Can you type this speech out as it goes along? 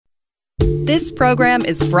This program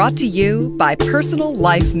is brought to you by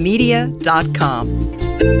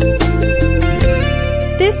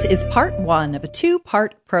PersonalLifeMedia.com. This is part one of a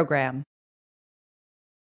two-part program.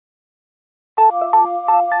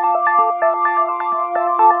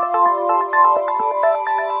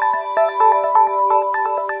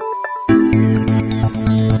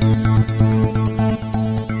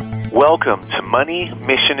 Welcome to Money,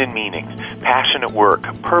 Mission, and Meaning, Passion at Work,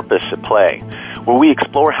 Purpose at Play, where we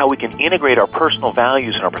explore how we can integrate our personal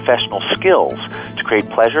values and our professional skills to create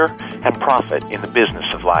pleasure and profit in the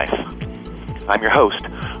business of life. I'm your host,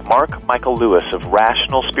 Mark Michael Lewis of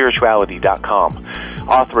RationalSpirituality.com,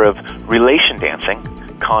 author of Relation Dancing,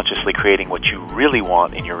 Consciously Creating What You Really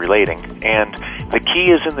Want in Your Relating, and The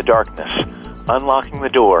Key is in the Darkness, Unlocking the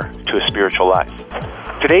Door to a Spiritual Life.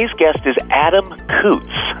 Today's guest is Adam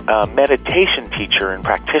Coutts, a meditation teacher and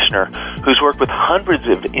practitioner who's worked with hundreds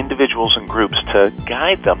of individuals and groups to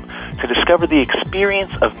guide them to discover the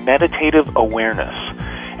experience of meditative awareness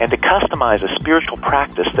and to customize a spiritual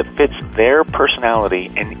practice that fits their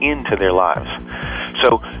personality and into their lives.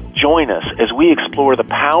 So join us as we explore the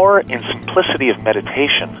power and simplicity of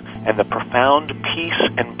meditation and the profound peace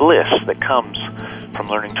and bliss that comes from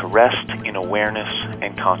learning to rest in awareness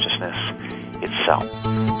and consciousness itself.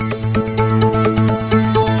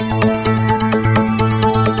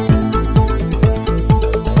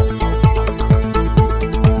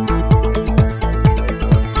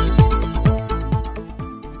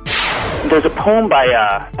 There's a poem by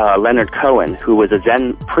Leonard Cohen, who was a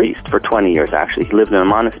Zen priest for 20 years, actually. He lived in a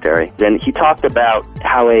monastery. And he talked about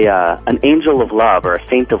how an angel of love or a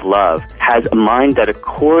saint of love has a mind that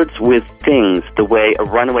accords with things the way a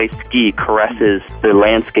runaway ski caresses the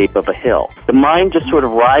landscape of a hill. The mind just sort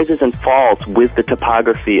of rises and falls with the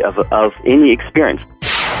topography of any experience.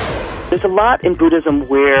 There's a lot in Buddhism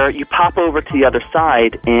where you pop over to the other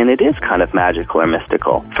side and it is kind of magical or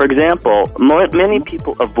mystical. For example, many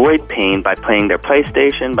people avoid pain by playing their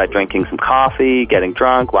PlayStation, by drinking some coffee, getting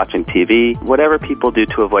drunk, watching TV, whatever people do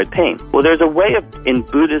to avoid pain. Well, there's a way in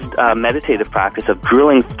Buddhist meditative practice of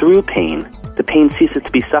drilling through pain. The pain ceases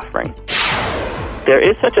to be suffering. There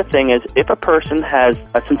is such a thing as if a person has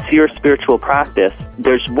a sincere spiritual practice,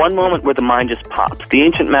 there's one moment where the mind just pops. The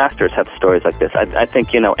ancient masters have stories like this. I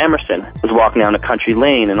think, Emerson was walking down a country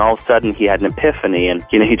lane and all of a sudden he had an epiphany and,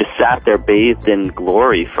 he just sat there bathed in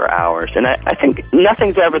glory for hours. And I think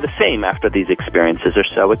nothing's ever the same after these experiences, or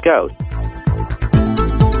so it goes.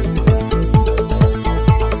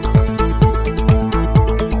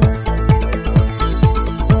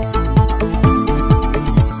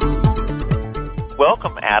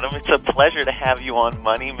 Welcome, Adam. It's a pleasure to have you on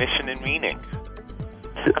Money, Mission, and Meaning.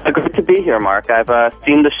 Great to be here, Mark. I've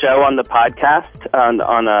seen the show on the podcast on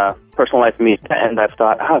Personal Life Media, and I've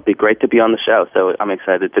thought, it'd be great to be on the show, so I'm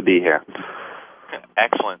excited to be here.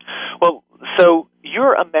 Excellent. Well, so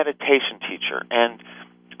you're a meditation teacher, and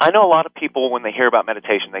I know a lot of people, when they hear about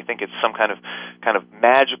meditation, they think it's some kind of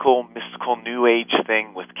magical, mystical, New Age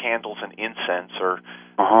thing with candles and incense, or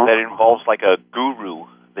that it involves like a guru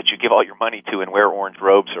that you give all your money to and wear orange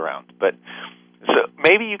robes around. But so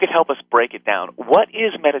maybe you could help us break it down. What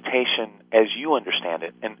is meditation as you understand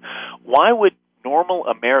it, and why would normal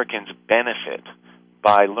Americans benefit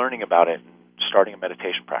by learning about it and starting a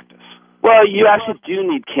meditation practice? Well, you actually do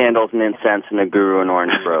need candles and incense and a guru and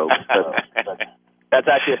orange robe. That's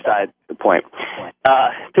actually aside the point.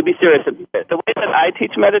 To be serious, the way that I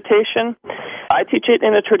teach meditation, I teach it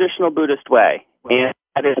in a traditional Buddhist way. And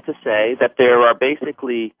that is to say that there are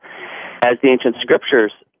basically, as the ancient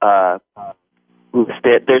scriptures list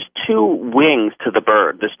it, there's two wings to the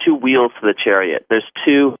bird. There's two wheels to the chariot. There's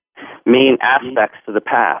two main aspects to the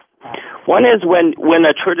path. One is when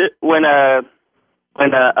a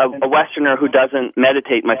Westerner who doesn't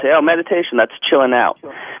meditate might say, "Oh, meditation, that's chilling out.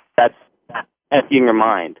 That's emptying your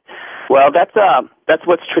mind." Well, that's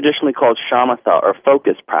what's traditionally called shamatha, or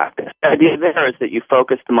focus practice. The idea there is that you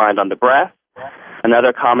focus the mind on the breath.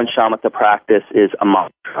 Another common shamatha practice is a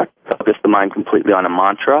mantra. Focus the mind completely on a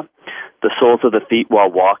mantra. The soles of the feet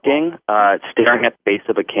while walking, staring at the base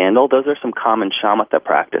of a candle. Those are some common shamatha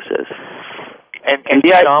practices. And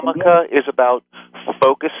shamatha is about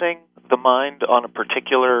focusing the mind on a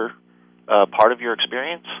particular part of your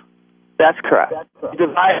experience? That's correct. You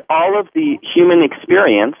divide all of the human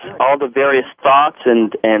experience, all the various thoughts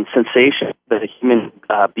and sensations that a human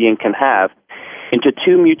being can have, into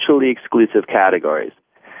two mutually exclusive categories.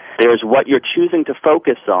 There's what you're choosing to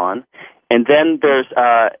focus on, and then there's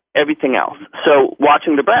everything else. So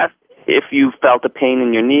watching the breath If you felt a pain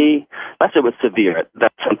in your knee, unless it was severe,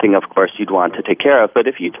 that's something, of course, you'd want to take care of. But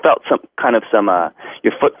if you felt some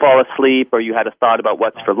your foot fall asleep, or you had a thought about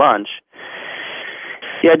what's for lunch,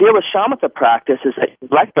 the idea with shamatha practice is that you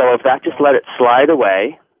let go of that, just let it slide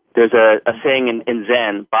away. There's a saying in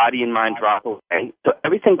Zen, body and mind drop away. So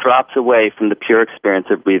everything drops away from the pure experience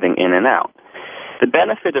of breathing in and out. The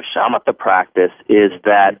benefit of shamatha practice is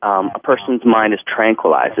that a person's mind is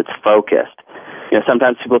tranquilized, it's focused.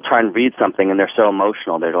 Sometimes people try and read something and they're so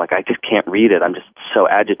emotional. They're like, I just can't read it. I'm just so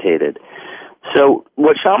agitated. So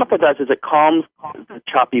what shamatha does is it calms the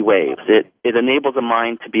choppy waves. It enables a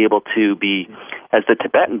mind to be able to be, as the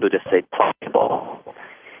Tibetan Buddhists say, pliable.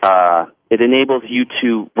 It enables you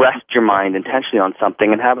to rest your mind intentionally on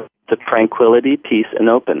something and have the tranquility, peace, and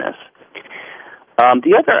openness.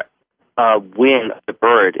 The other wing of the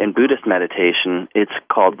bird in Buddhist meditation, it's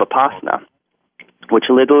called vipassana, which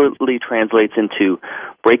literally translates into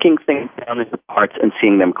breaking things down into parts and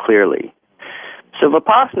seeing them clearly. So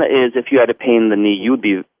vipassana is, if you had a pain in the knee, you would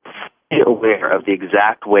be fully aware of the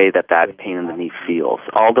exact way that pain in the knee feels,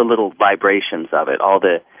 all the little vibrations of it,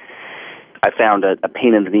 I found a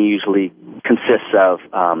pain in the knee usually consists of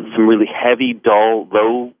some really heavy, dull,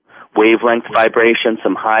 low wavelength vibrations,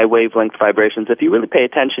 some high wavelength vibrations. If you really pay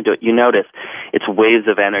attention to it, you notice it's waves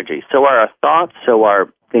of energy. So are our thoughts, so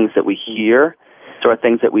are things that we hear, so are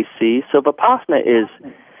things that we see. So vipassana is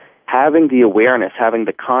having the awareness, having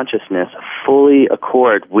the consciousness fully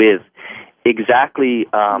accord with exactly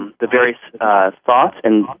the various thoughts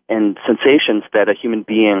and sensations that a human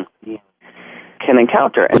being can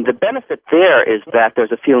encounter. And the benefit there is that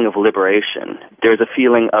there's a feeling of liberation. There's a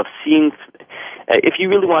feeling of seeing, if you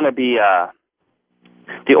really want to be,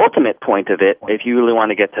 the ultimate point of it, if you really want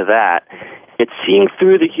to get to that, it's seeing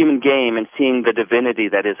through the human game and seeing the divinity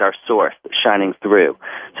that is our source shining through.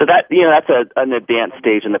 So that, that's an advanced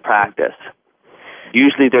stage in the practice.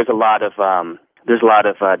 Usually there's a lot of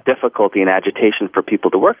difficulty and agitation for people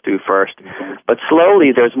to work through first, but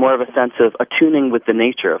slowly there's more of a sense of attuning with the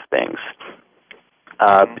nature of things.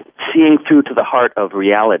 Seeing through to the heart of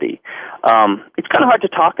reality. It's kind of hard to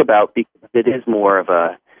talk about because it is more of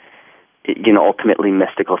a, ultimately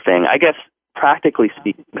mystical thing. I guess, practically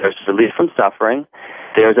speaking, there's relief from suffering.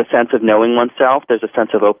 There's a sense of knowing oneself. There's a sense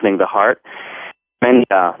of opening the heart. Many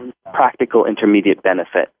practical intermediate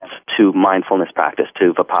benefits to mindfulness practice,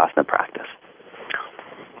 to vipassana practice.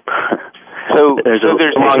 So there's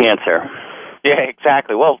a long answer. Yeah,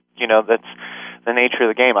 exactly. Well, that's the nature of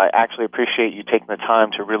the game. I actually appreciate you taking the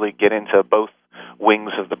time to really get into both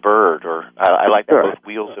wings of the bird, or I like both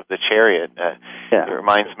wheels of the chariot. It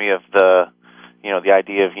reminds me of the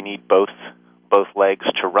idea of you need both legs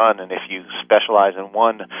to run, and if you specialize in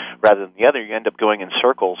one rather than the other, you end up going in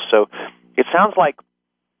circles. So it sounds like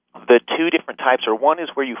the two different types are, one is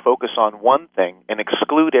where you focus on one thing and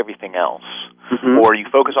exclude everything else, or you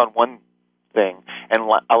focus on one thing and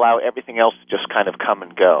allow everything else to just kind of come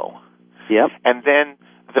and go. Yep. And then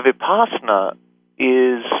the vipassana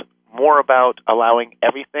is more about allowing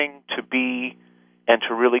everything to be and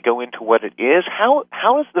to really go into what it is. How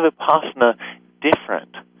is the vipassana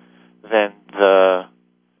different than the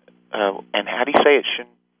and how do you say it?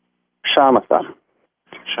 Shamatha.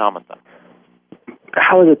 Shamatha.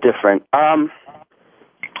 How is it different?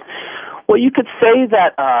 Well, you could say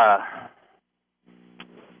that.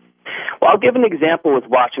 I'll give an example with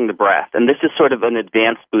watching the breath, and this is sort of an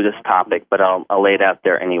advanced Buddhist topic, but I'll lay it out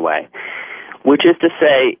there anyway, which is to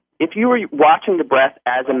say, if you were watching the breath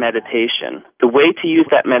as a meditation, the way to use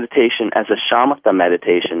that meditation as a shamatha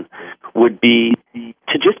meditation would be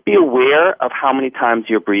to just be aware of how many times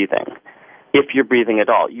you're breathing, if you're breathing at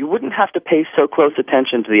all. You wouldn't have to pay so close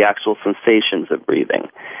attention to the actual sensations of breathing.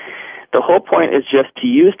 The whole point is just to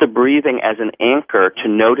use the breathing as an anchor to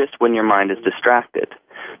notice when your mind is distracted.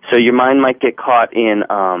 So your mind might get caught in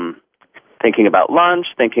thinking about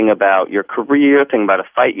lunch, thinking about your career, thinking about a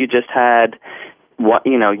fight you just had.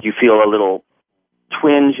 You feel a little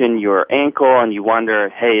twinge in your ankle, and you wonder,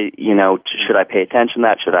 hey, should I pay attention to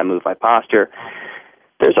that? Should I move my posture?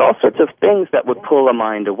 There's all sorts of things that would pull a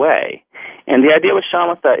mind away. And the idea with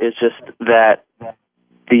shamatha is just that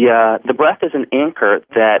the breath is an anchor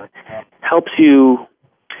that helps you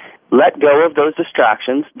let go of those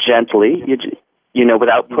distractions gently,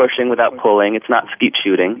 without pushing, without pulling. It's not skeet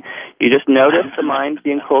shooting. You just notice the mind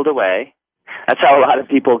being pulled away. That's how a lot of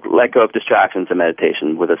people let go of distractions in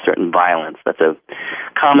meditation, with a certain violence. That's a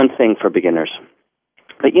common thing for beginners.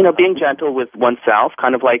 But, being gentle with oneself,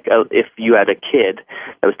 kind of like if you had a kid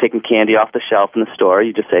that was taking candy off the shelf in the store,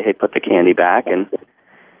 you just say, hey, put the candy back and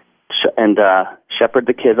shepherd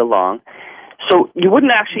the kid along. So you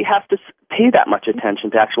wouldn't actually have to pay that much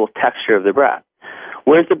attention to actual texture of the breath.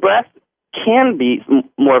 Whereas the breath can be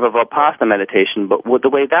more of a Vipassana meditation, but the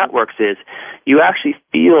way that works is you actually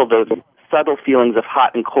feel those subtle feelings of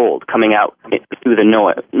hot and cold coming out through the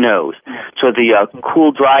nose. So the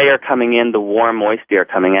cool, dry air coming in, the warm, moist air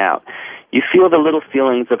coming out. You feel the little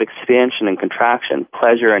feelings of expansion and contraction,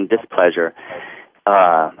 pleasure and displeasure,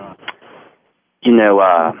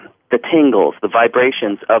 the tingles, the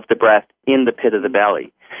vibrations of the breath in the pit of the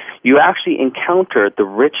belly. You actually encounter the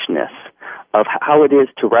richness of how it is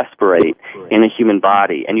to respirate in a human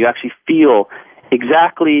body, and you actually feel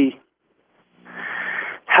exactly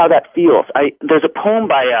how that feels. There's a poem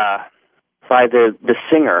by the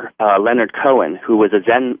singer Leonard Cohen, who was a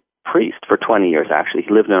Zen priest for 20 years. Actually,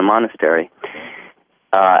 he lived in a monastery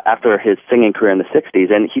after his singing career in the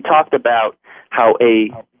 60s, and he talked about how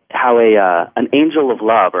an angel of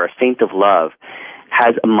love or a saint of love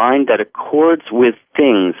has a mind that accords with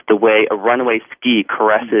things the way a runaway ski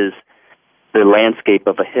caresses the landscape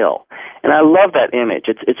of a hill. And I love that image.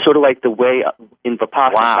 It's sort of like the way in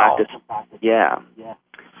Vipassana practice. Yeah.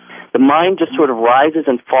 The mind just sort of rises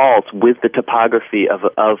and falls with the topography of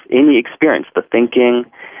any experience, the thinking,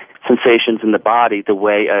 sensations in the body, the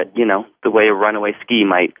way a runaway ski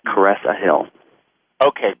might caress a hill.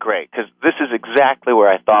 Okay, great, because this is exactly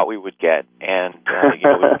where I thought we would get, and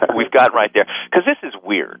we've gotten right there. Because this is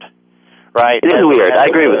weird, right? It is weird. I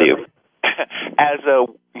agree with you. As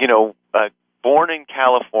born in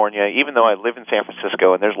California, even though I live in San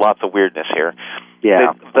Francisco, and there's lots of weirdness here.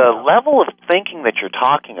 Yeah. The level of thinking that you're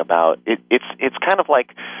talking about, it's kind of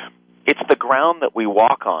like it's the ground that we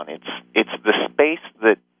walk on. It's the space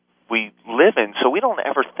that we live in, so we don't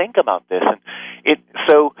ever think about this. And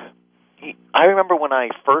I remember when I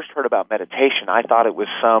first heard about meditation, I thought it was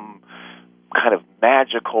some kind of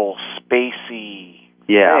magical, spacey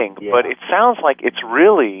thing. Yeah. But it sounds like it's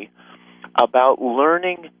really about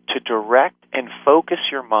learning to direct and focus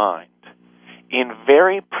your mind in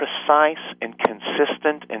very precise and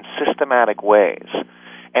consistent and systematic ways.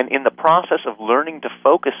 And in the process of learning to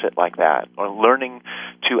focus it like that, or learning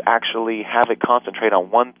to actually have it concentrate on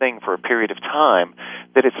one thing for a period of time,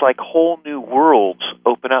 that it's like whole new worlds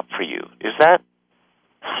open up for you. Is that?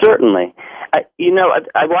 Certainly. I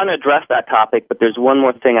want to address that topic, but there's one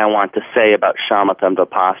more thing I want to say about shamatha and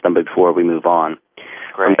vipassana before we move on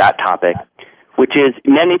from that topic, which is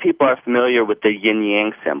many people are familiar with the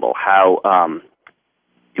yin-yang symbol, how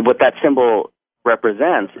what that symbol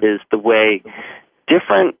represents is the way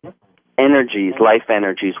different energies, life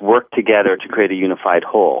energies, work together to create a unified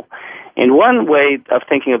whole. And one way of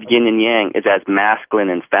thinking of yin and yang is as masculine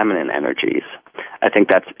and feminine energies. I think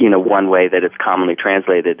that's, one way that it's commonly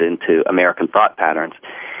translated into American thought patterns.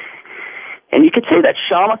 And you could say that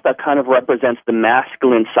shamatha kind of represents the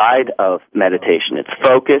masculine side of meditation. It's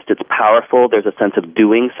focused, it's powerful, there's a sense of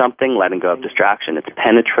doing something, letting go of distraction. It's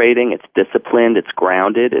penetrating, it's disciplined, it's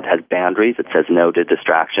grounded, it has boundaries, it says no to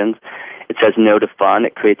distractions, it says no to fun,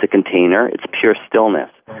 it creates a container, it's pure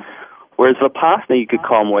stillness. Whereas vipassana you could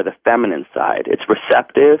call more the feminine side. It's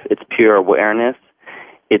receptive, it's pure awareness,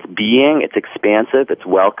 it's being, it's expansive, it's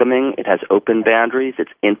welcoming, it has open boundaries,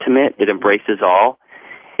 it's intimate, it embraces all.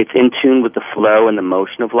 It's in tune with the flow and the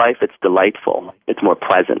motion of life. It's delightful. It's more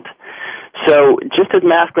pleasant. So just as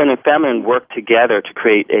masculine and feminine work together to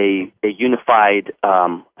create a unified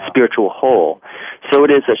spiritual whole, so it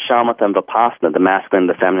is a shamatha and vipassana, the masculine and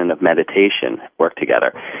the feminine of meditation, work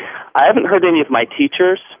together. I haven't heard any of my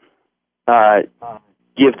teachers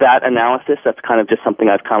give that analysis. That's kind of just something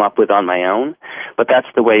I've come up with on my own, but that's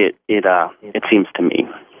the way it seems to me.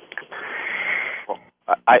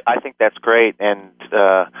 I think that's great, and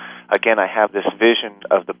again, I have this vision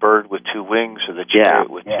of the bird with two wings or the chariot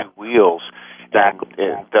with two wheels. Exactly.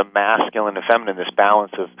 And the masculine and feminine, this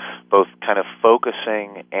balance of both kind of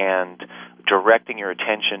focusing and directing your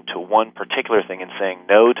attention to one particular thing and saying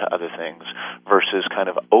no to other things versus kind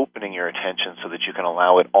of opening your attention so that you can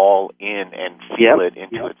allow it all in and feel it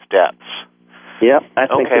into its depths. Yeah, I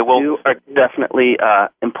think the two are definitely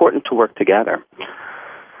important to work together.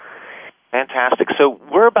 Fantastic. So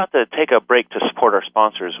we're about to take a break to support our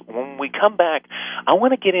sponsors. When we come back, I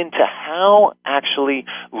want to get into how actually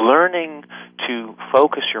learning to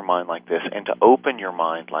focus your mind like this and to open your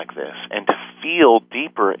mind like this and to feel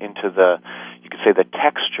deeper into you could say, the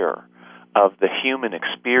texture of the human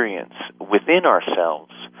experience within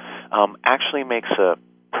ourselves actually makes a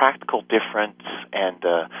practical difference and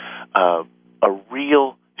a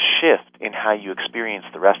real shift in how you experience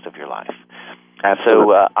the rest of your life.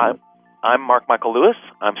 Absolutely. So I'm Mark Michael Lewis.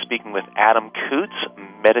 I'm speaking with Adam Coutts,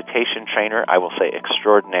 meditation trainer, I will say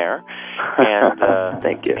extraordinaire. And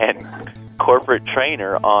thank you. And corporate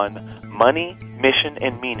trainer on money, mission,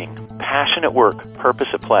 and meaning, passion at work, purpose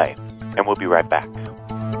at play. And we'll be right back.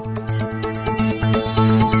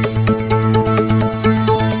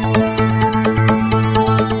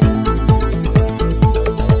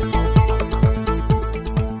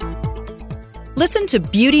 Listen to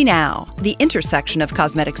Beauty Now, the intersection of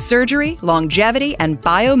cosmetic surgery, longevity, and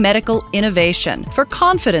biomedical innovation for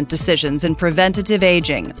confident decisions in preventative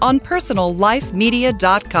aging on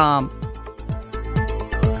PersonalLifeMedia.com.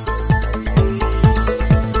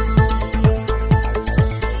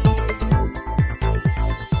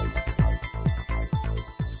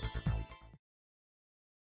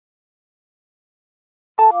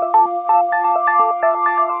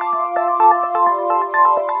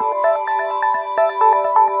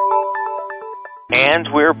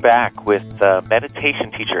 And we're back with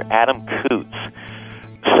meditation teacher Adam Coutts.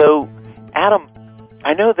 So, Adam,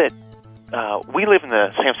 I know that we live in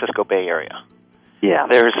the San Francisco Bay Area. Yeah.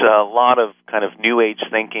 There's a lot of kind of New Age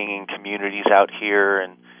thinking and communities out here,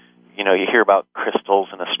 and you hear about crystals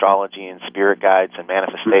and astrology and spirit guides and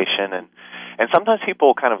manifestation, and sometimes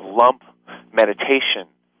people kind of lump meditation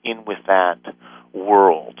in with that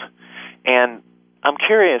world. And I'm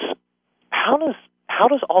curious, how does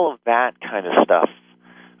all of that kind of stuff,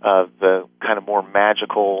 the kind of more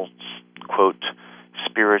magical, quote,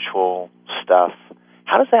 spiritual stuff,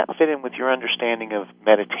 how does that fit in with your understanding of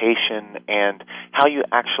meditation and how you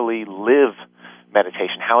actually live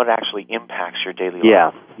meditation, how it actually impacts your daily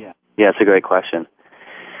life? Yeah, it's a great question.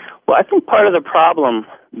 Well, I think part of the problem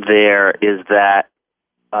there is that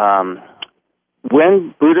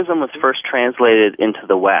when Buddhism was first translated into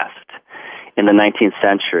the West, in the 19th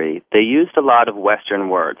century, they used a lot of Western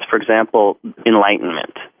words. For example,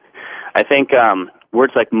 enlightenment. I think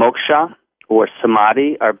words like moksha or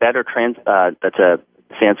samadhi are better that's a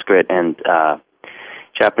Sanskrit and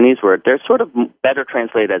Japanese word. They're sort of better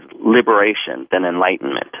translated as liberation than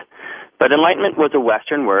enlightenment. But enlightenment was a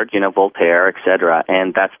Western word, Voltaire, etc.,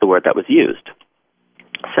 and that's the word that was used.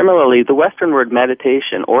 Similarly, the Western word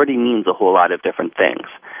meditation already means a whole lot of different things.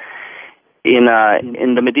 In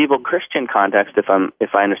the medieval Christian context, if I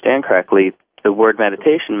understand correctly, the word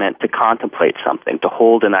meditation meant to contemplate something, to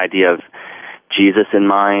hold an idea of Jesus in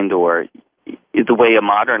mind, or the way a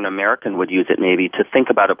modern American would use it, maybe to think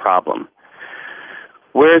about a problem.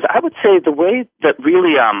 Whereas I would say the way that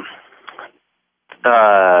really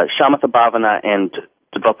shamatha bhavana and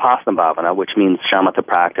vipassana bhavana, which means shamatha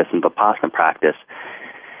practice and vipassana practice,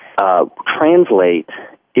 translate,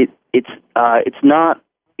 it's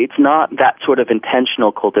not that sort of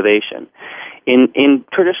intentional cultivation. In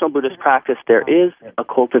traditional Buddhist practice, there is a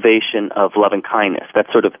cultivation of loving kindness.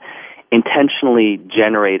 That's sort of intentionally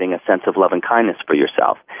generating a sense of loving kindness for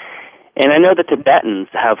yourself. And I know the Tibetans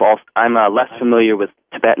have also, I'm less familiar with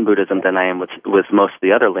Tibetan Buddhism than I am with most of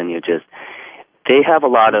the other lineages. They have a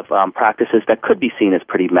lot of practices that could be seen as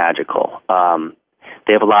pretty magical.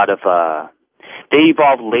 They have a lot of they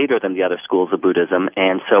evolved later than the other schools of Buddhism,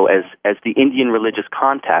 and so as the Indian religious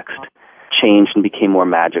context changed and became more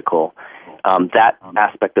magical, that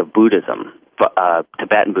aspect of Buddhism,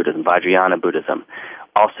 Tibetan Buddhism, Vajrayana Buddhism,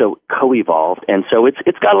 also co-evolved, and so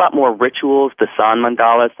it's got a lot more rituals. The San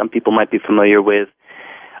mandalas, some people might be familiar with,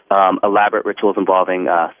 elaborate rituals involving,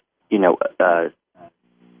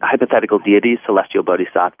 hypothetical deities, celestial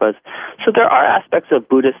bodhisattvas. So there are aspects of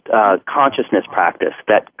Buddhist consciousness practice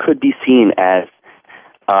that could be seen as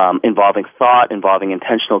involving thought, involving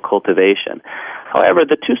intentional cultivation. However,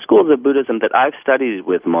 the two schools of Buddhism that I've studied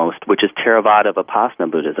with most, which is Theravada Vipassana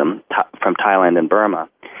Buddhism from Thailand and Burma,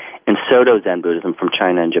 and Soto Zen Buddhism from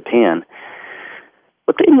China and Japan,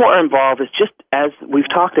 what they more involve is just, as we've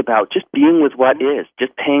talked about, just being with what is,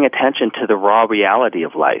 just paying attention to the raw reality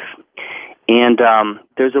of life. And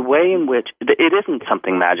there's a way in which it isn't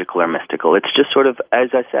something magical or mystical. It's just sort of,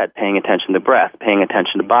 as I said, paying attention to breath, paying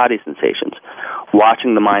attention to body sensations,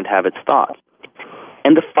 watching the mind have its thoughts.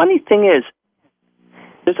 And the funny thing is,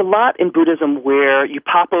 there's a lot in Buddhism where you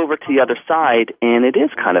pop over to the other side and it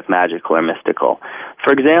is kind of magical or mystical.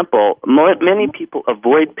 For example, many people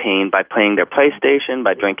avoid pain by playing their PlayStation,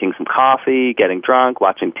 by drinking some coffee, getting drunk,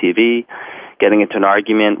 watching TV, getting into an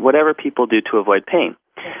argument, whatever people do to avoid pain.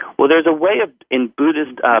 Well, there's a way in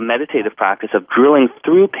Buddhist meditative practice of drilling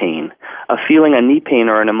through pain, of feeling a knee pain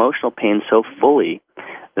or an emotional pain so fully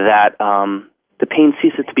that the pain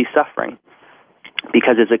ceases to be suffering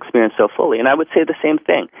because it's experienced so fully. And I would say the same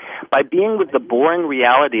thing. By being with the boring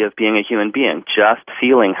reality of being a human being, just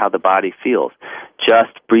feeling how the body feels,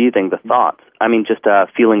 just breathing the thoughts, just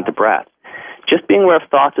feeling the breath, just being aware of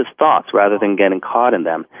thoughts as thoughts rather than getting caught in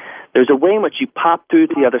them, there's a way in which you pop through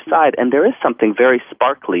to the other side, and there is something very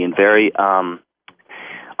sparkly and very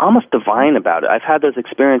almost divine about it. I've had those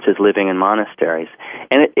experiences living in monasteries,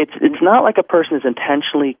 and it's not like a person is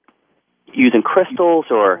intentionally using crystals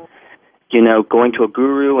or, going to a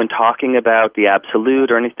guru and talking about the absolute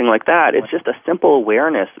or anything like that. It's just a simple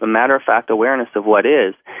awareness, a matter-of-fact awareness of what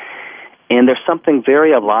is, and there's something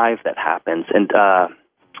very alive that happens, and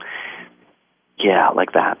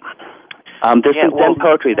like that. There's some Zen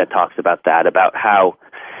poetry that talks about that, about how,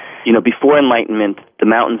 before enlightenment, the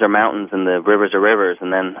mountains are mountains and the rivers are rivers,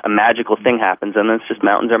 and then a magical thing happens, and then it's just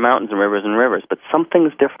mountains are mountains and rivers, but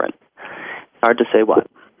something's different. Hard to say what.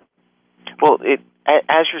 Well,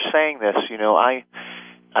 as you're saying this, I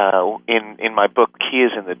in my book Key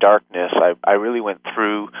is in the Darkness, I really went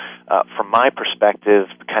through, from my perspective,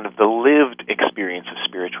 kind of the lived experience of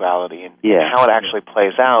spirituality and how it actually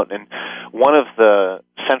plays out. And one of the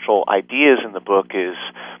central ideas in the book is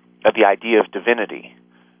the idea of divinity.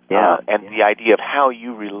 And the idea of how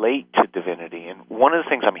you relate to divinity. And one of the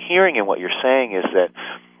things I'm hearing in what you're saying is that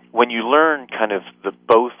when you learn kind of the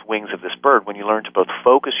both wings of this bird, when you learn to both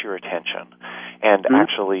focus your attention and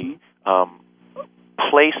actually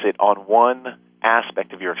place it on one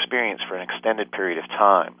aspect of your experience for an extended period of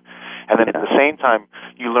time, and then at the same time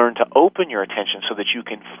you learn to open your attention so that you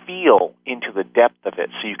can feel into the depth of it,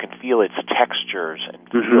 so you can feel its textures and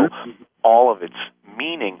feel all of its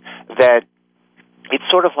meaning, that it's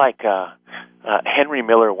sort of like Henry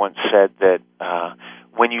Miller once said that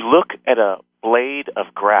when you look at a blade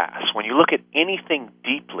of grass, when you look at anything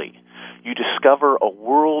deeply, you discover a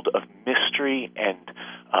world of mystery and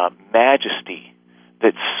majesty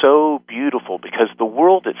that's so beautiful, because the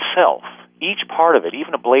world itself, each part of it,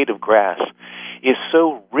 even a blade of grass, is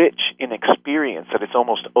so rich in experience that it's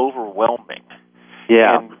almost overwhelming.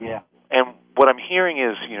 And what I'm hearing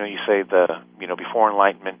is, you say before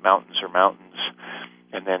enlightenment, mountains are mountains,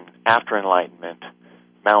 and then after enlightenment,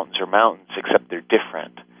 mountains are mountains, except they're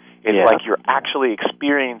different. It's like you're actually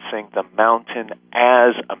experiencing the mountain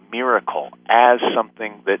as a miracle, as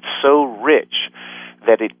something that's so rich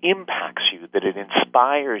that it impacts you, that it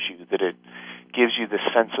inspires you, that it gives you this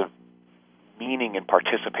sense of meaning and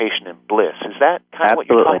participation in bliss. Is that kind of what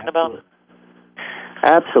you're talking about?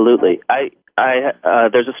 Absolutely.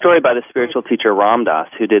 There's a story about a spiritual teacher, Ram Dass,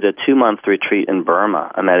 who did a 2-month retreat in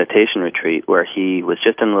Burma, a meditation retreat, where he was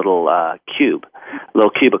just in a little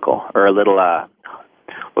cubicle, or a little, what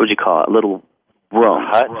would you call it, a little room.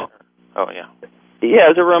 Hut? Oh, yeah. Yeah, it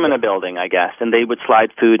was a room in a building, I guess, and they would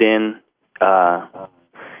slide food in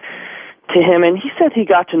to him, and he said he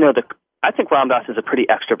got to know I think Ram Dass is a pretty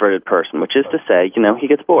extroverted person, which is to say, he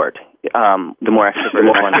gets bored. The more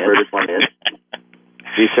extroverted one is.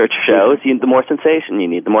 Research shows the more sensation you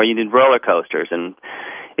need, the more you need roller coasters and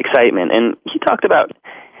excitement. And he talked about,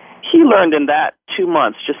 he learned in that 2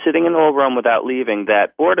 months, just sitting in a little room without leaving,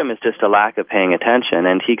 that boredom is just a lack of paying attention.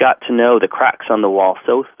 And he got to know the cracks on the wall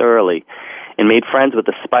so thoroughly and made friends with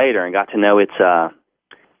the spider and got to know its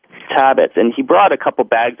habits. And he brought a couple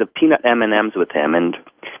bags of peanut M&Ms with him. And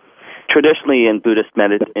traditionally in Buddhist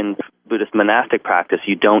monastic practice,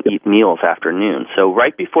 you don't eat meals after noon. So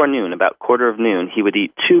right before noon, about 12:15, he would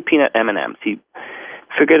eat 2 peanut M&Ms. He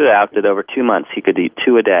figured it out that over 2 months he could eat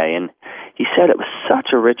 2 a day. And he said it was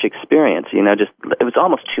such a rich experience, it was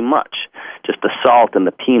almost too much, just the salt and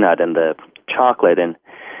the peanut and the chocolate. And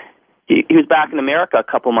he was back in America a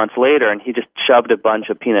couple months later, and he just shoved a bunch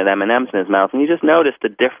of peanut M&Ms in his mouth, and he just noticed the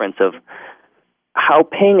difference of how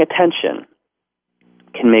paying attention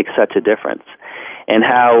can make such a difference, and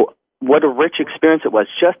what a rich experience it was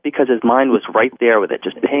just because his mind was right there with it,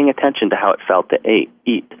 just paying attention to how it felt to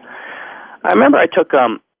eat. I remember I took,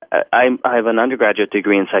 I have an undergraduate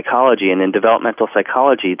degree in psychology, and in developmental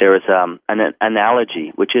psychology there is an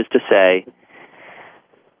analogy, which is to say,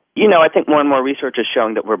 I think more and more research is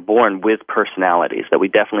showing that we're born with personalities, that we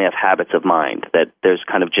definitely have habits of mind, that there's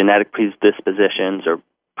kind of genetic predispositions or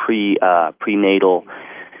prenatal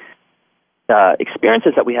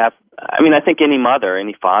experiences that we have. I think any mother,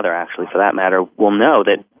 any father actually for that matter, will know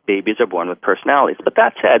that babies are born with personalities. But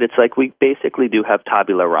that said, it's like we basically do have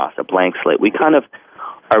tabula rasa, blank slate. We kind of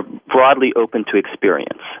are broadly open to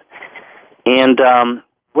experience. And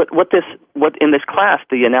what in this class,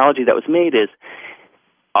 the analogy that was made is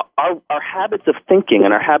our habits of thinking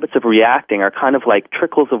and our habits of reacting are kind of like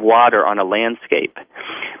trickles of water on a landscape.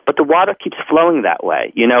 But the water keeps flowing that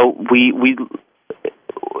way.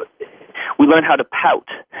 We learn how to pout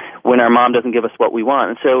when our mom doesn't give us what we want.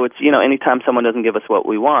 And so it's, anytime someone doesn't give us what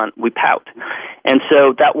we want, we pout. And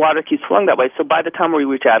so that water keeps flowing that way. So by the time we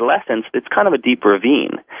reach adolescence, it's kind of a deep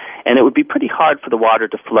ravine. And it would be pretty hard for the water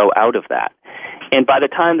to flow out of that. And by the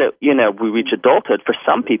time that, we reach adulthood, for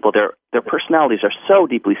some people, their personalities are so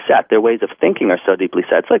deeply set, their ways of thinking are so deeply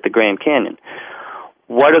set. It's like the Grand Canyon.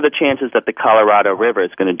 What are the chances that the Colorado River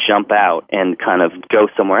is going to jump out and kind of go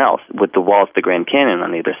somewhere else with the walls of the Grand Canyon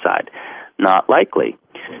on either side? Not likely.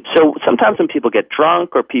 So sometimes when people get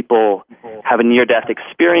drunk or people have a near-death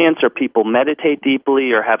experience or people meditate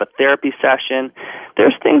deeply or have a therapy session,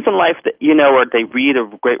 there's things in life that, or they read a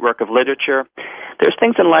great work of literature, there's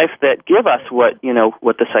things in life that give us what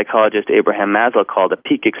the psychologist Abraham Maslow called a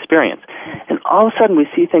peak experience. And all of a sudden we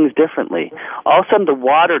see things differently. All of a sudden the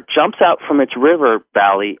water jumps out from its river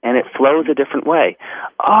valley and it flows a different way.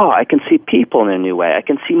 Oh, I can see people in a new way. I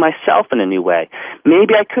can see myself in a new way.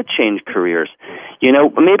 Maybe I could change careers.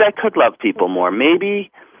 Maybe I could love people more.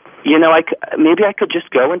 Maybe I could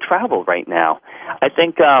just go and travel right now. I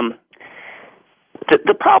think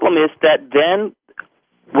the problem is that then,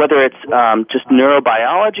 whether it's just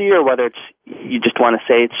neurobiology or whether it's you just want to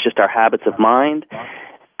say it's just our habits of mind,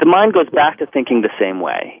 the mind goes back to thinking the same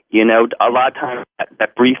way. A lot of times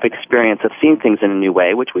that brief experience of seeing things in a new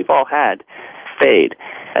way, which we've all had, fade.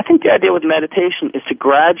 I think the idea with meditation is to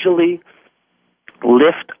gradually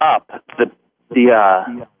lift up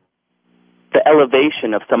the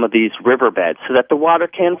elevation of some of these riverbeds so that the water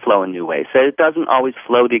can flow in new ways, so it doesn't always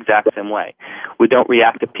flow the exact same way. We don't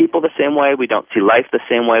react to people the same way. We don't see life the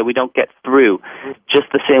same way. We don't get through just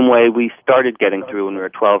the same way we started getting through when we were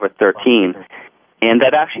 12 or 13. And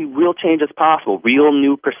that actually real change is possible. Real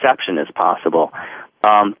new perception is possible.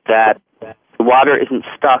 That the water isn't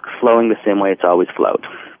stuck flowing the same way it's always flowed.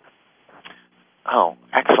 Oh,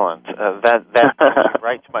 excellent. That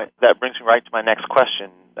brings me right to my next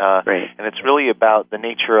question. Great. And it's really about the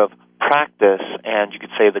nature of practice and you could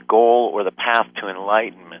say the goal or the path to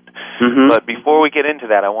enlightenment. Mm-hmm. But before we get into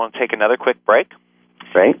that, I want to take another quick break.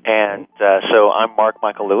 Right. And so I'm Mark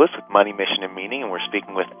Michael Lewis with Money, Mission, and Meaning, and we're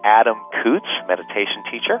speaking with Adam Coutts, meditation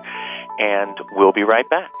teacher, and we'll be right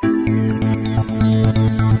back.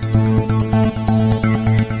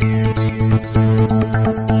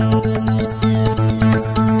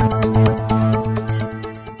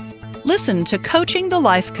 Listen to Coaching the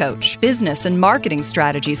Life Coach, Business and Marketing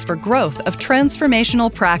Strategies for Growth of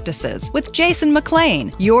Transformational Practices with Jason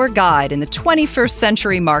McLean, your guide in the 21st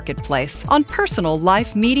century marketplace on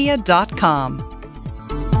PersonalLifeMedia.com.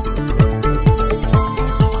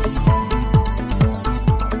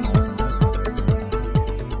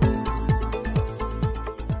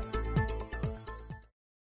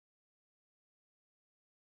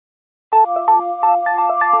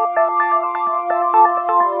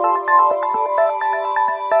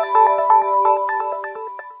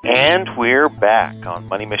 And we're back on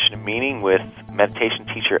Money, Mission, and Meaning with meditation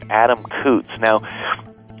teacher Adam Coutts. Now,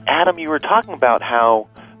 Adam, you were talking about how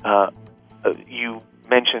you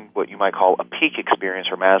mentioned what you might call a peak experience,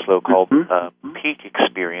 or Maslow called peak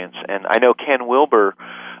experience. And I know Ken Wilber,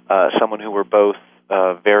 someone who we're both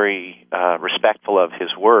very respectful of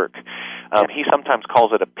his work, he sometimes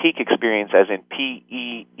calls it a peak experience as in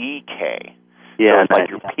P-E-E-K. Yeah, so it's like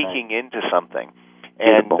you're peeking into something.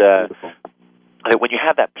 And that when you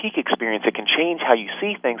have that peak experience, it can change how you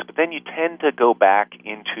see things, but then you tend to go back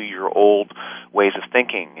into your old ways of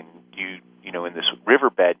thinking. And you know, in this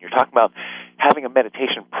riverbed, you're talking about having a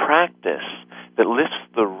meditation practice that lifts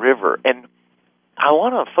the river. And I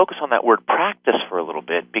want to focus on that word practice for a little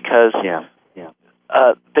bit because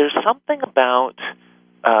there's something about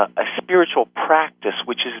a spiritual practice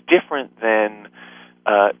which is different than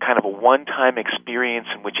kind of a one-time experience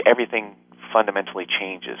in which everything fundamentally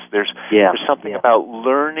changes. There's something about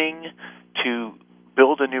learning to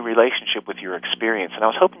build a new relationship with your experience. And I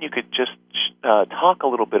was hoping you could just talk a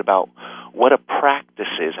little bit about what a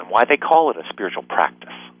practice is and why they call it a spiritual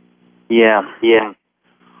practice. Yeah,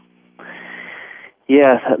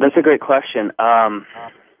 that's a great question.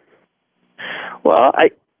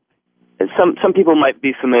 Some people might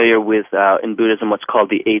be familiar with in Buddhism what's called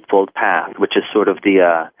the Eightfold Path, which is sort of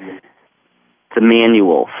the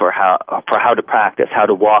manual for how to practice, how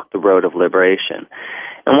to walk the road of liberation.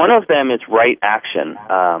 And one of them is right action.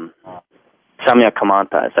 Samyak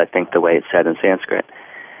Kamanta is, I think, the way it's said in Sanskrit.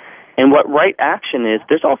 And what right action is,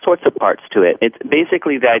 there's all sorts of parts to it. It's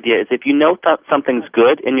basically the idea is if you know something's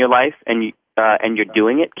good in your life and you're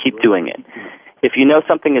doing it, keep doing it. If you know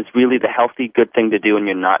something is really the healthy, good thing to do and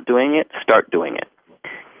you're not doing it, start doing it.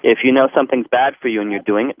 If you know something's bad for you and you're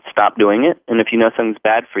doing it, stop doing it. And if you know something's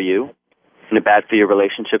bad for you, bad for your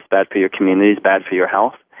relationships, bad for your communities, bad for your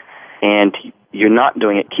health, and you're not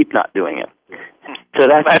doing it, keep not doing it. So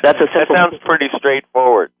that sounds pretty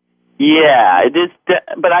straightforward. Yeah, it is.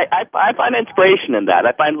 But I find inspiration in that.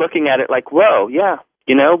 I find looking at it like, whoa, yeah,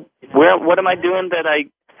 what am I doing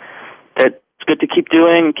that's good to keep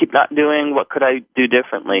doing, keep not doing? What could I do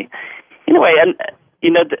differently? Anyway, and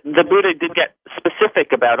the Buddha did get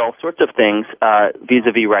specific about all sorts of things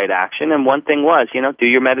vis-a-vis right action, and one thing was, do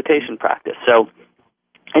your meditation practice. So,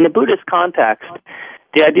 in the Buddhist context,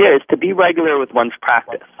 the idea is to be regular with one's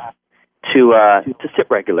practice, to sit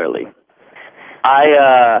regularly.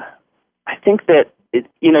 I think that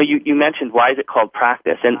you mentioned why is it called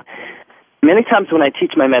practice, and many times when I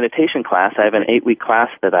teach my meditation class, I have an 8-week class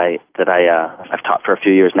that I've taught for a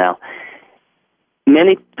few years now.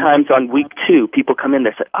 Many times on week 2, people come in,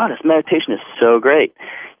 they say, "Oh, this meditation is so great.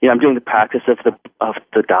 I'm doing the practice of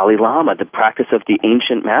the Dalai Lama, the practice of the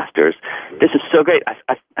ancient masters. This is so great.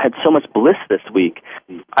 I had so much bliss this week.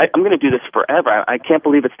 I'm going to do this forever. I can't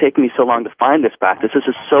believe it's taken me so long to find this practice. This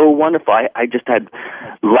is so wonderful. I just had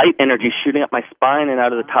light energy shooting up my spine and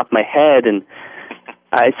out of the top of my head." And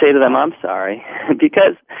I say to them, "I'm sorry,"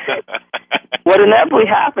 because what inevitably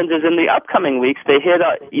happens is in the upcoming weeks they hit,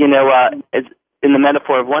 as in the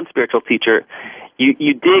metaphor of one spiritual teacher,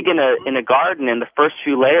 you dig in a garden, and the first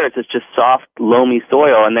few layers is just soft, loamy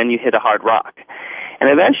soil, and then you hit a hard rock. And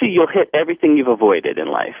eventually you'll hit everything you've avoided in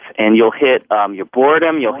life. And you'll hit your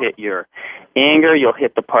boredom, you'll hit your anger, you'll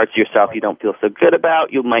hit the parts of yourself you don't feel so good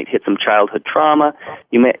about, you might hit some childhood trauma,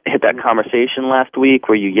 you might hit that conversation last week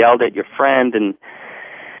where you yelled at your friend, and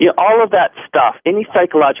all of that stuff, any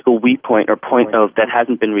psychological weak point or point of that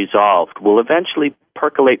hasn't been resolved will eventually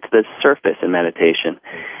percolate to the surface in meditation.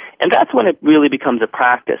 And that's when it really becomes a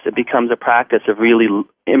practice. It becomes a practice of really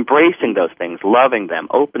embracing those things, loving them,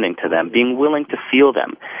 opening to them, being willing to feel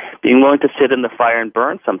them, being willing to sit in the fire and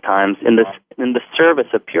burn sometimes in the service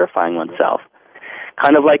of purifying oneself.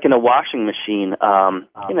 Kind of like in a washing machine,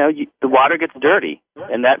 the water gets dirty,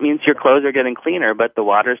 and that means your clothes are getting cleaner, but the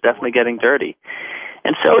water is definitely getting dirty.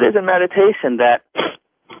 And so it is in meditation that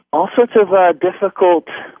all sorts of difficult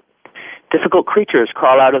creatures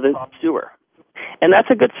crawl out of the sewer. And that's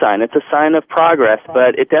a good sign. It's a sign of progress,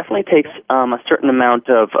 but it definitely takes a certain amount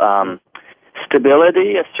of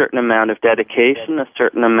stability, a certain amount of dedication, a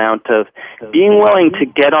certain amount of being willing to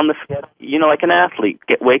get on like an athlete,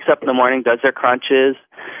 wakes up in the morning, does their crunches,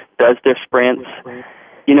 does their sprints,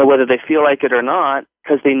 whether they feel like it or not,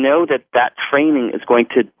 because they know that training is going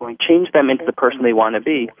to change them into the person they want to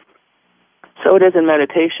be. So it is in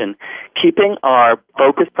meditation, keeping our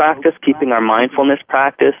focus practice, keeping our mindfulness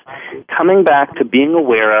practice, coming back to being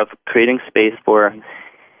aware of, creating space for,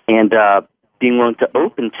 and being willing to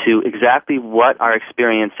open to exactly what our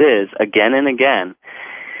experience is again and again.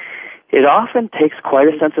 It often takes quite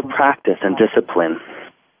a sense of practice and discipline.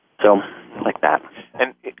 So, like that.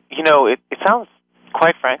 And, it sounds,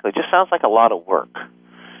 quite frankly, it just sounds like a lot of work.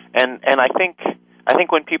 And I think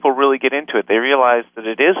when people really get into it, they realize that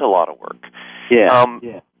it is a lot of work. Yeah.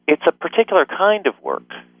 It's a particular kind of work.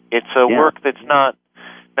 It's a work that's not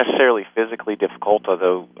necessarily physically difficult,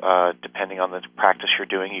 although depending on the practice you're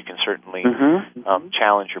doing, you can certainly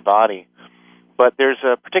challenge your body. But there's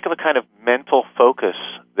a particular kind of mental focus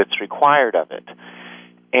that's required of it.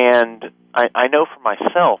 And I know for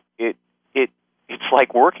myself, it's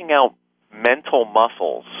like working out mental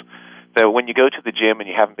muscles. So when you go to the gym and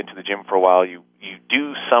you haven't been to the gym for a while, you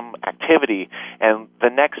do some activity, and the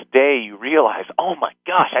next day you realize, oh my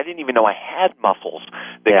gosh, I didn't even know I had muscles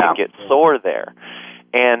that can get sore there.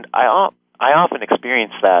 And I often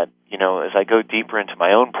experience that, as I go deeper into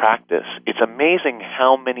my own practice. It's amazing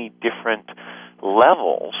how many different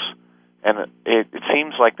levels, and it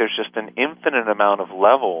seems like there's just an infinite amount of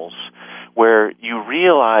levels where you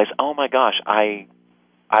realize, oh my gosh,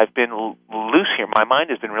 I've been loose here. My mind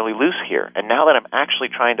has been really loose here. And now that I'm actually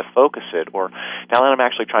trying to focus it, or now that I'm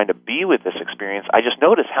actually trying to be with this experience, I just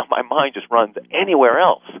notice how my mind just runs anywhere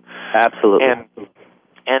else. Absolutely.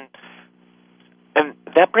 And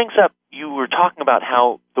that brings up, you were talking about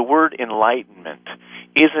how the word enlightenment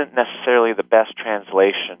isn't necessarily the best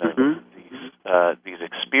translation of these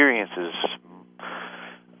experiences.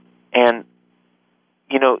 And,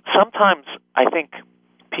 sometimes I think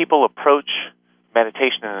people approach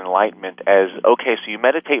meditation and enlightenment as, okay, so you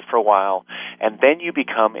meditate for a while, and then you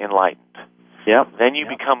become enlightened. Yep. Then you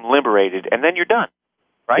become liberated, and then you're done.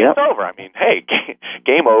 Right? Yep. It's over. I mean, hey,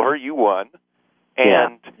 game over, you won.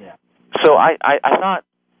 And so I thought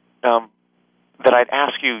that I'd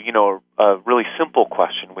ask you, a really simple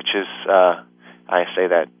question, which is, I say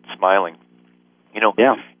that smiling,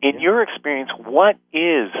 In your experience, what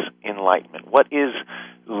is enlightenment? What is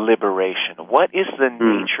liberation? What is the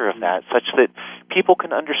nature of that, such that people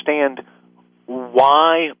can understand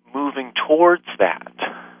why moving towards that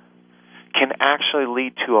can actually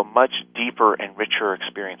lead to a much deeper and richer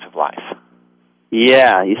experience of life?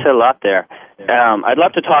 Yeah, you said a lot there. I'd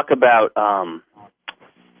love to talk about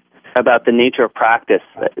the nature of practice,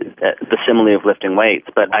 the simile of lifting weights,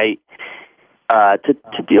 but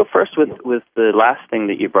to deal first with the last thing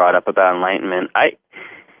that you brought up about enlightenment,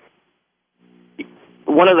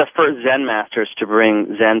 one of the first Zen masters to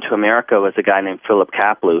bring Zen to America was a guy named Philip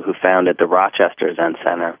Kapleau, who founded the Rochester Zen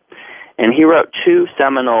Center. And he wrote two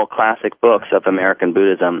seminal classic books of American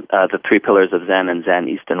Buddhism, The Three Pillars of Zen and Zen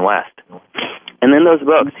East and West. And in those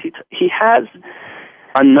books, he has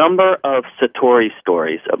a number of Satori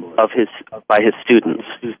stories by his students.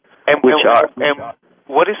 And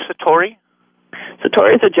what is Satori?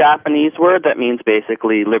 Satori is a Japanese word that means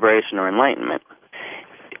basically liberation or enlightenment.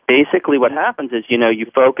 Basically what happens is, you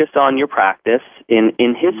focus on your practice. In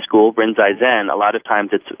his school, Rinzai Zen, a lot of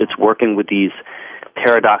times it's working with these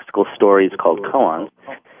paradoxical stories called koans,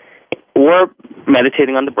 or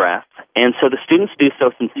meditating on the breath. And so the students do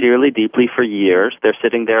so sincerely, deeply for years. They're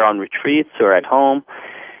sitting there on retreats or at home,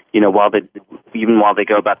 while they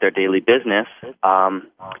go about their daily business.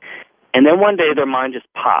 And then one day their mind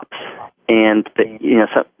just pops, and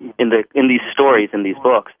in these stories, in these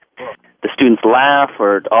books, the students laugh,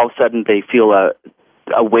 or all of a sudden they feel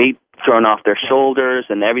a weight thrown off their shoulders,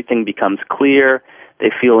 and everything becomes clear.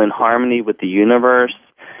 They feel in harmony with the universe.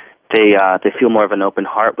 They feel more of an open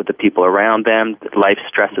heart with the people around them. Life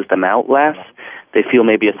stresses them out less. They feel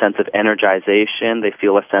maybe a sense of energization. They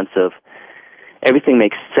feel a sense of everything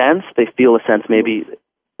makes sense. They feel a sense, maybe,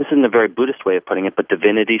 this isn't a very Buddhist way of putting it, but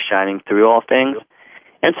divinity shining through all things.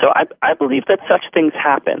 And so I believe that such things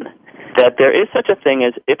happen, that there is such a thing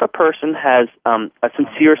as if a person has a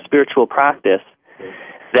sincere spiritual practice,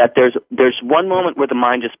 that there's one moment where the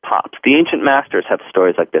mind just pops. The ancient masters have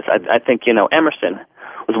stories like this. I think, Emerson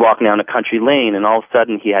was walking down a country lane, and all of a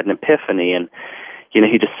sudden he had an epiphany, and,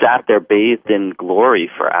 he just sat there bathed in glory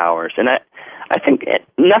for hours. And I think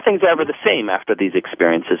nothing's ever the same after these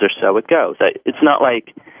experiences, or so it goes. It's not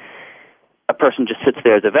like a person just sits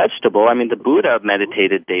there as a vegetable. I mean, the Buddha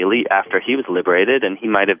meditated daily after he was liberated, and he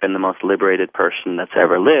might have been the most liberated person that's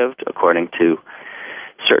ever lived, according to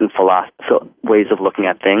certain ways of looking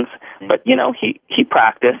at things. But, he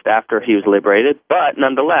practiced after he was liberated, but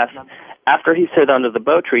nonetheless, after he sat under the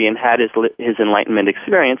Bo tree and had his enlightenment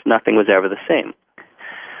experience, nothing was ever the same.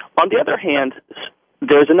 On the other hand,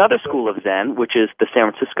 there's another school of Zen, which is the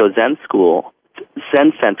San Francisco Zen School,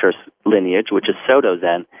 Zen Center's lineage, which is Soto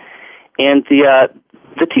Zen. And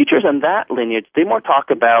the teachers in that lineage, they more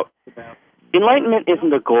talk about enlightenment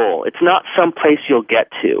isn't a goal. It's not some place you'll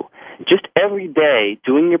get to. Just every day,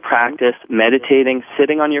 doing your practice, meditating,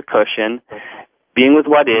 sitting on your cushion, being with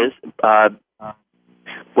what is,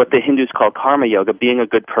 what the Hindus call karma yoga, being a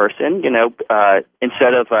good person,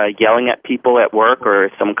 instead of yelling at people at work or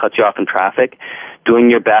if someone cuts you off in traffic, doing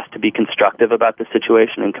your best to be constructive about the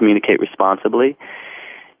situation and communicate responsibly.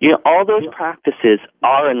 All those practices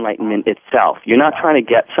are enlightenment itself. You're not trying to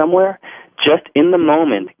get somewhere, just in the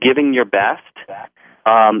moment, giving your best.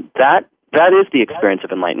 That is the experience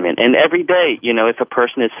of enlightenment. And every day, if a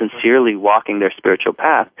person is sincerely walking their spiritual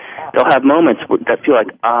path, they'll have moments that feel like,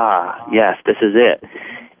 yes, this is it.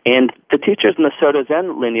 And the teachers in the Soto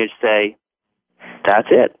Zen lineage say, that's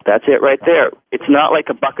it right there. It's not like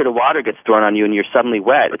a bucket of water gets thrown on you and you're suddenly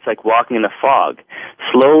wet. It's like walking in a fog.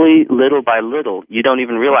 Slowly, little by little, you don't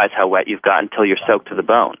even realize how wet you've gotten until you're soaked to the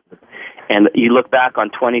bone. And you look back on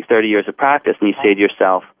 20, 30 years of practice and you say to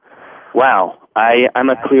yourself, wow, I'm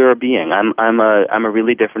a clearer being. I'm a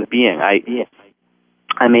really different being.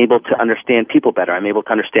 I'm able to understand people better. I'm able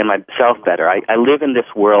to understand myself better. I live in this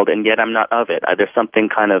world, and yet I'm not of it. There's some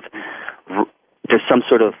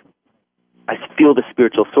sort of, I feel the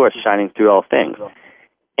spiritual source shining through all things.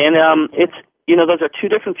 And it's, those are two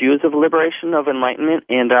different views of liberation, of enlightenment,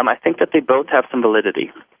 and I think that they both have some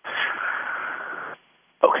validity.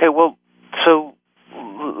 Okay, well, so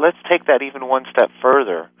let's take that even one step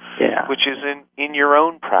further. Yeah. Which is in your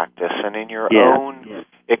own practice and in your own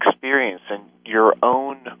experience and your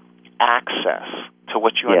own access to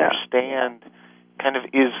what you understand kind of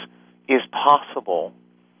is possible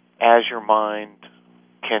as your mind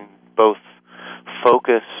can both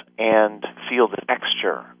focus and feel the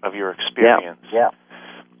texture of your experience. Yeah.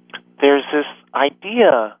 There's this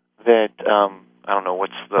idea that, I don't know,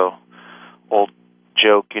 what's the old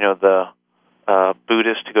joke, the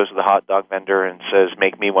Buddhist who goes to the hot dog vendor and says,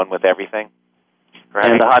 make me one with everything.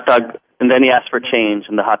 Right? And the hot And then he asks for change,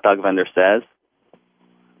 and the hot dog vendor says,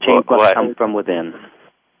 change must come from within.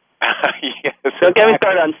 Yes, Don't get me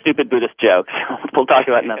started on stupid Buddhist jokes. We'll talk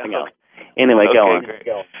about nothing else. Anyway, go on. Great.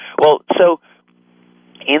 Well, so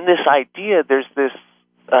in this idea, there's this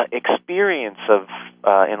experience of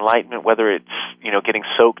enlightenment, whether it's getting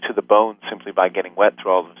soaked to the bone simply by getting wet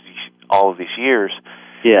through all of these years,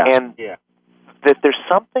 and that there's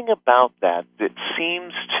something about that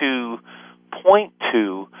seems to point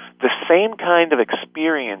to the same kind of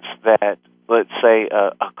experience that, let's say,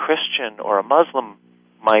 a Christian or a Muslim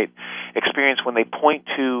might experience when they point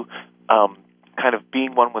to kind of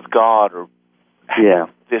being one with God or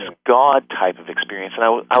this God type of experience.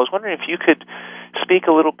 And I was wondering if you could speak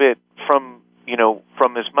a little bit from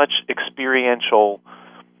as much experiential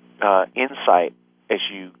insight as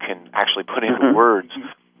you can actually put into words.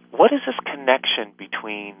 What is this connection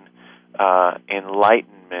between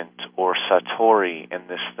enlightenment or satori and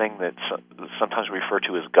this thing that's sometimes referred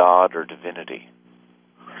to as God or divinity?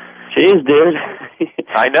 Jeez, dude.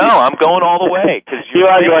 I know, I'm going all the way. You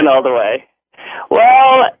are going all the way.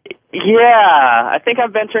 Well, yeah, I think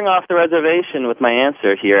I'm venturing off the reservation with my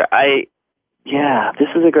answer here. This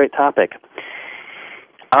is a great topic.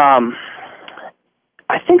 I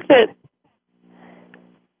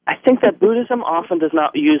think that Buddhism often does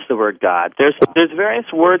not use the word God. There's various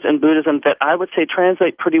words in Buddhism that I would say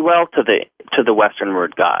translate pretty well to the Western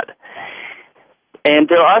word God. And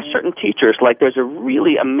there are certain teachers, like there's a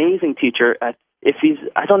really amazing teacher, I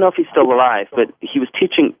don't know if he's still alive, but he was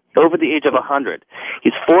teaching over the age of 100.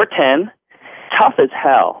 He's 4'10", tough as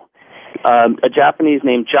hell. A Japanese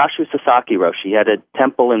named Joshua Sasaki Roshi. He had a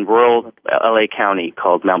temple in rural LA County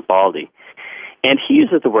called Mount Baldy. And he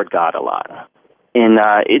uses the word God a lot. And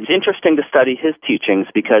it's interesting to study his teachings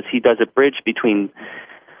because he does a bridge between,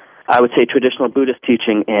 I would say, traditional Buddhist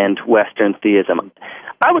teaching and Western theism.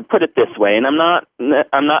 I would put it this way, and I'm not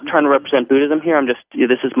trying to represent Buddhism here.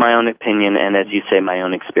 This is my own opinion, and as you say, my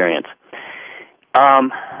own experience.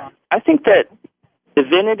 I think that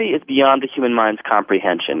divinity is beyond the human mind's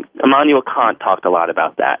comprehension. Immanuel Kant talked a lot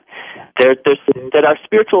about that. That our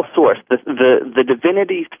spiritual source, the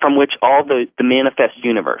divinity from which all the manifest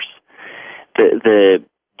universe, the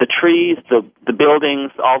trees, the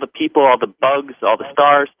buildings, all the people, all the bugs, all the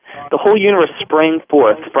stars, the whole universe sprang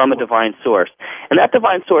forth from a divine source. And that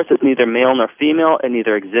divine source is neither male nor female. It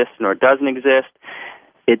neither exists nor doesn't exist.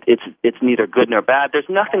 It's neither good nor bad. There's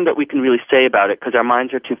nothing that we can really say about it because our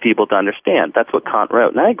minds are too feeble to understand. That's what Kant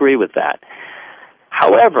wrote, and I agree with that.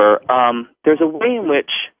 However, there's a way in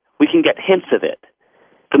which we can get hints of it.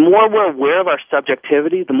 The more we're aware of our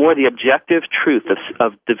subjectivity, the more the objective truth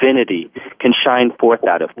of divinity can shine forth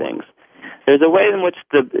out of things. There's a way in which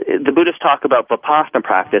the Buddhists talk about Vipassana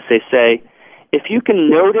practice. They say, if you can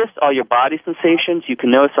notice all your body sensations, you can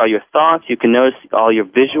notice all your thoughts, you can notice all your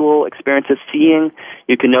visual experiences, seeing,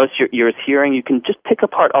 you can notice your ears hearing, you can just pick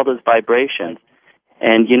apart all those vibrations.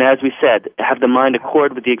 And, as we said, have the mind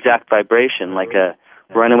accord with the exact vibration, like a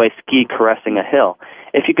runaway ski caressing a hill.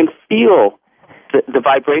 If you can feel the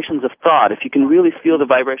vibrations of thought, if you can really feel the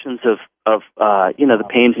vibrations of the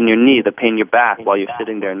pains in your knee, the pain in your back while you're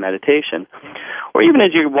sitting there in meditation, or even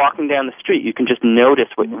as you're walking down the street, you can just notice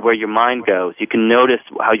where your mind goes. You can notice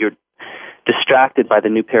how you're distracted by the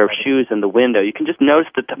new pair of shoes in the window. You can just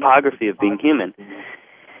notice the topography of being human.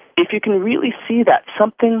 If you can really see that,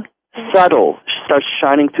 something subtle starts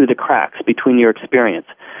shining through the cracks between your experience.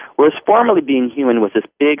 Whereas formerly being human was this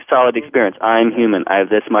big, solid experience. I'm human. I have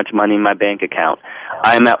this much money in my bank account.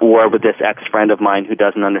 I'm at war with this ex-friend of mine who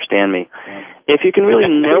doesn't understand me. If you can really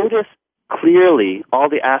notice clearly all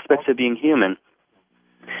the aspects of being human,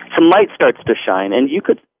 some light starts to shine. And you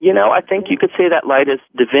could, I think you could say that light is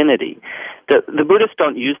divinity. The Buddhists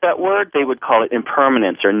don't use that word. They would call it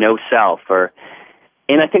impermanence or no self.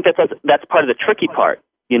 And I think that's part of the tricky part.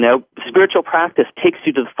 Spiritual practice takes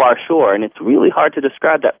you to the far shore, and it's really hard to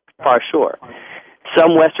describe that far shore.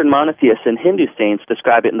 Some Western monotheists and Hindu saints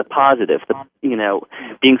describe it in the positive,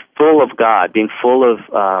 being full of God, being full of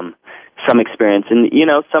some experience. And,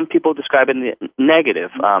 some people describe it in the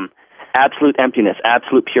negative, absolute emptiness,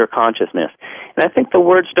 absolute pure consciousness. And I think the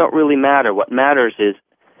words don't really matter. What matters is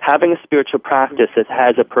having a spiritual practice that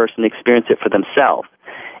has a person experience it for themselves.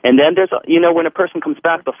 And then there's, when a person comes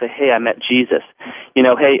back, they'll say, hey, I met Jesus.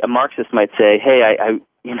 Hey, a Marxist might say, hey, I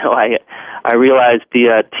realized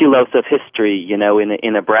the telos of history, in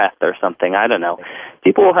a breath or something. I don't know.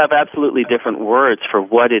 People will have absolutely different words for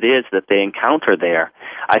what it is that they encounter there.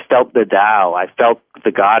 I felt the Tao. I felt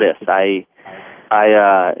the goddess. I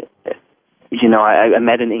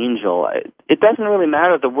met an angel. It doesn't really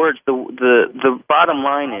matter the words. The bottom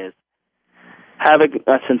line is have a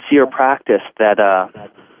sincere practice that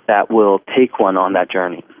will take one on that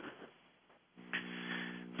journey.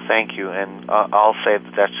 Thank you, and I'll say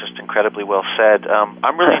that that's just incredibly well said.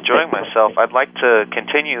 I'm really enjoying myself. I'd like to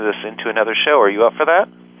continue this into another show. Are you up for that?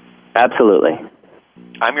 Absolutely.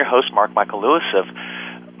 I'm your host, Mark Michael Lewis of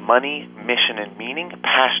Money, Mission, and Meaning,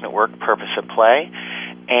 Passionate Work, Purpose at Play.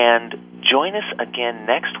 And join us again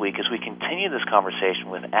next week as we continue this conversation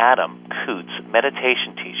with Adam Coutts,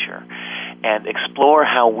 meditation teacher, and explore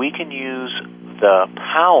how we can use the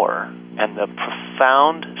power and the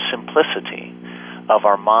profound simplicity of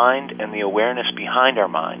our mind and the awareness behind our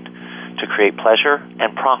mind to create pleasure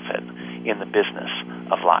and profit in the business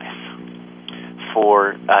of life.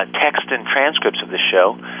 For text and transcripts of this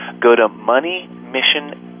show, go to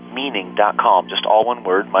moneymissionmeaning.com, just all one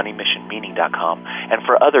word, moneymissionmeaning.com. And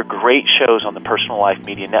for other great shows on the Personal Life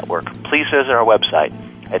Media Network, please visit our website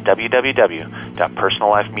at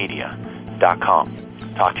www.personallifemedia.com.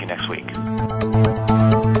 Talk to you next week.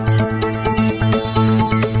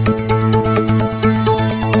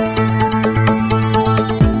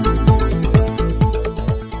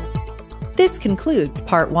 This concludes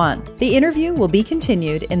Part 1. The interview will be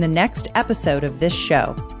continued in the next episode of this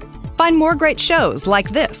show. Find more great shows like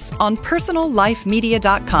this on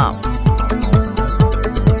personallifemedia.com.